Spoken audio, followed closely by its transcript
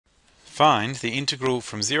Find the integral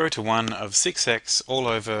from 0 to 1 of 6x all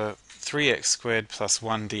over 3x squared plus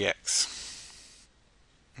 1 dx.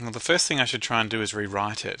 Well, the first thing I should try and do is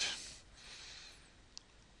rewrite it.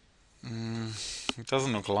 It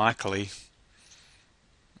doesn't look likely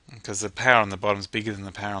because the power on the bottom is bigger than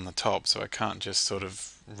the power on the top, so I can't just sort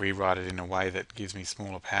of rewrite it in a way that gives me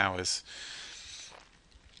smaller powers.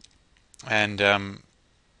 And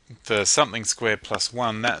the something squared plus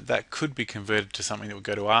 1, that could be converted to something that would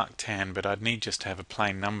go to arctan, but I'd need just to have a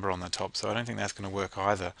plain number on the top, so I don't think that's going to work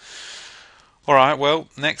either. Alright, well,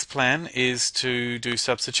 next plan is to do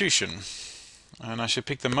substitution. And I should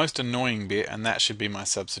pick the most annoying bit, and that should be my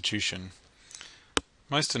substitution.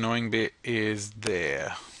 Most annoying bit is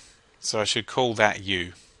there. So I should call that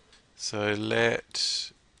u. So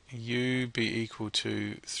let u be equal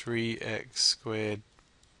to 3x squared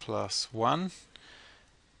plus 1.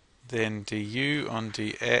 Then du on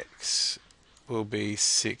dx will be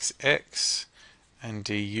 6x, and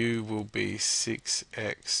du will be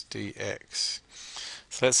 6x dx.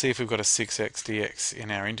 So let's see if we've got a 6x dx in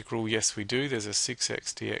our integral. Yes, we do. There's a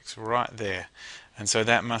 6x dx right there. And so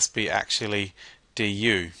that must be actually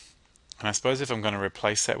du. And I suppose if I'm going to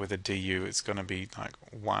replace that with a du, it's going to be like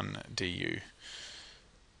 1 du.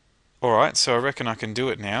 Alright, so I reckon I can do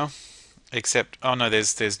it now. Except, oh no,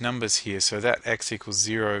 there's numbers here, so that x equals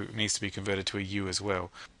 0 needs to be converted to a u as well.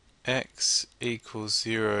 X equals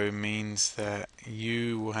 0 means that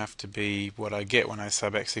u will have to be what I get when I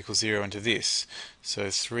sub x equals 0 into this. So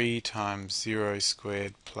 3 times 0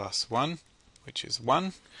 squared plus 1, which is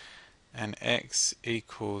 1, and x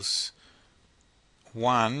equals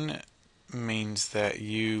 1 means that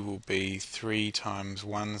u will be 3 times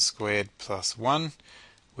 1 squared plus 1,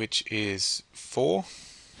 which is 4.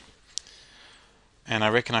 And I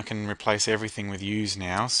reckon I can replace everything with u's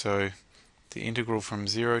now, so the integral from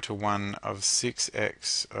 0 to 1 of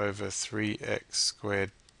 6x over 3x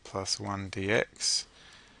squared plus 1 dx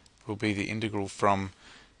will be the integral from,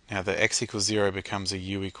 now the x equals 0 becomes a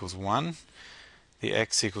u equals 1, the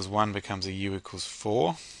x equals 1 becomes a u equals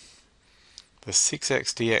 4, the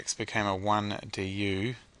 6x dx became a 1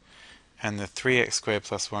 du, and the 3x squared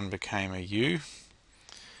plus 1 became a u,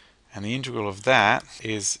 and the integral of that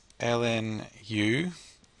is ln u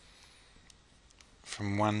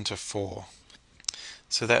from 1 to 4.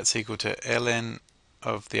 So that's equal to ln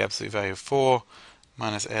of the absolute value of 4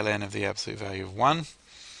 minus ln of the absolute value of 1.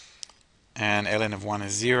 And ln of 1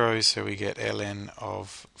 is 0, so we get ln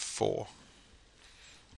of 4.